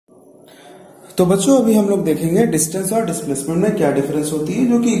तो बच्चों अभी हम लोग देखेंगे डिस्टेंस और डिस्प्लेसमेंट में क्या डिफरेंस होती है,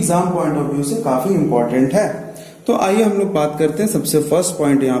 जो कि एग्जाम पॉइंट ऑफ व्यू से काफी इंपॉर्टेंट है। तो आइए हम लोग बात करते हैं। सबसे फर्स्ट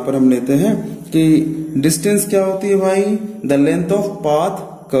पॉइंट यहाँ पर हम लेते हैं कि डिस्टेंस क्या होती है भाई, the length of path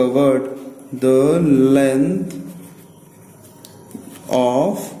covered, the length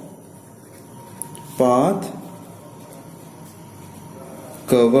of path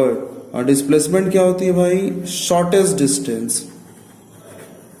covered. और डिस्प्लेसमेंट क्या होती है भाई, shortest distance,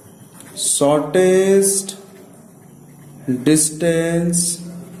 shortest distance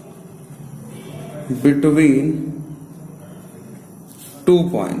between two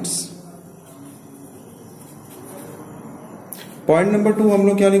points. Point number 2 हम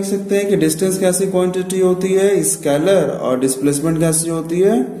लोग क्या लिख सकते हैं कि डिस्टेंस कैसी क्वांटिटी होती है, स्केलर, और डिस्प्लेसमेंट कैसी होती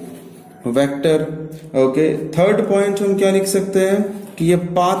है, वेक्टर। ओके, थर्ड पॉइंट हम क्या लिख सकते हैं कि ये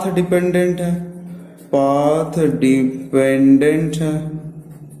पाथ डिपेंडेंट है, पाथ डिपेंडेंट है।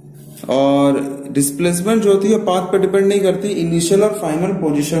 और डिस्प्लेसमेंट जो होती है पाथ पर डिपेंड नहीं करती, इनिशियल और फाइनल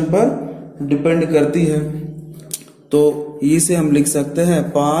पोजीशन पर डिपेंड करती है। तो इसे हम लिख सकते हैं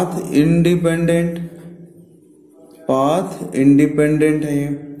पाथ इंडिपेंडेंट, पाथ इंडिपेंडेंट है ये।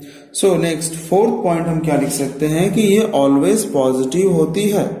 सो नेक्स्ट फोर्थ पॉइंट हम क्या लिख सकते हैं कि ये ऑलवेज पॉजिटिव होती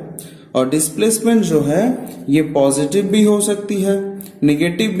है। और डिस्प्लेसमेंट जो है ये पॉजिटिव भी हो सकती है,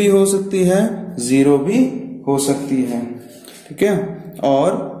 निगेटिव भी हो सकती है, जीरो भी हो सकती है। ठीक है,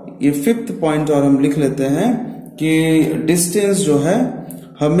 और ये फिफ्थ पॉइंट और हम लिख लेते हैं कि डिस्टेंस जो है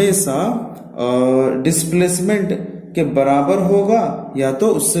हमेशा डिस्प्लेसमेंट के बराबर होगा या तो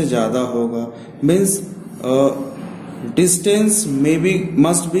उससे ज्यादा होगा। Means distance may be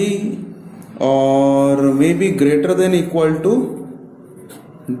must be और may be greater than equal to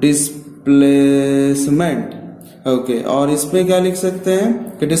displacement. Okay, और इसमें क्या लिख सकते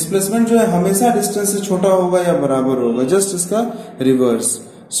हैं कि डिस्प्लेसमेंट जो है हमेशा डिस्टेंस से छोटा होगा या बराबर होगा, जस्ट इसका reverse.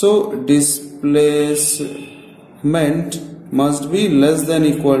 So displacement must be less than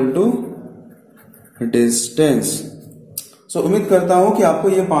equal to distance. सो उम्मीद करता हूं कि आपको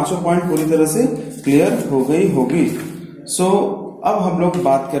ये पांचों पॉइंट पूरी तरह से क्लियर हो गई होगी। सो अब हम लोग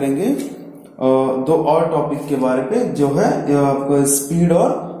बात करेंगे दो और टॉपिक के बारे पे, जो है आपको स्पीड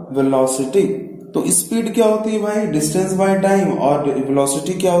और वेलोसिटी। तो स्पीड क्या होती है भाई, डिस्टेंस बाय टाइम, और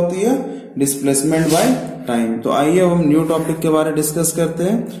वेलोसिटी क्या होती है, डिस्प्लेसमेंट बाय टाइम। तो आइए हम न्यू टॉपिक के बारे में डिस्कस करते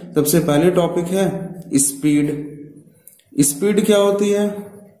हैं। सबसे पहले टॉपिक है स्पीड। स्पीड क्या होती है,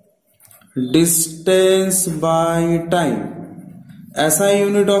 डिस्टेंस बाय टाइम। ऐसा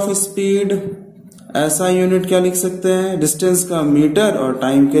यूनिट ऑफ स्पीड, ऐसा यूनिट क्या लिख सकते हैं, डिस्टेंस का मीटर और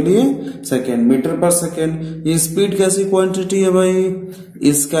टाइम के लिए सेकेंड, मीटर पर सेकेंड। ये स्पीड कैसी क्वांटिटी है भाई,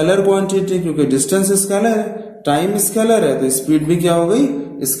 स्केलर क्वांटिटी, क्योंकि डिस्टेंस स्केलर है, टाइम स्केलर है, तो स्पीड भी क्या हो गई,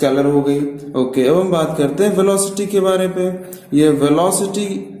 स्केलर हो गई। ओके, अब हम बात करते हैं वेलोसिटी के बारे पे। ये वेलोसिटी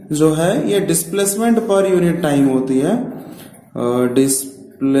जो है ये डिस्प्लेसमेंट पर यूनिट टाइम होती है,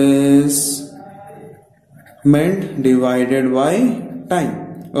 displacement divided by time.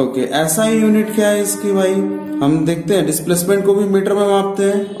 Okay, ऐसा ही यूनिट क्या है इसकी भाई, हम देखते हैं डिस्प्लेसमेंट को भी मीटर में मापते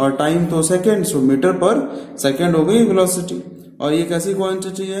हैं और टाइम तो सेकेंड, सो मीटर पर सेकेंड हो गई वेलोसिटी। और ये कैसी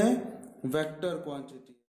क्वांटिटी है, वेक्टर क्वांटिटी।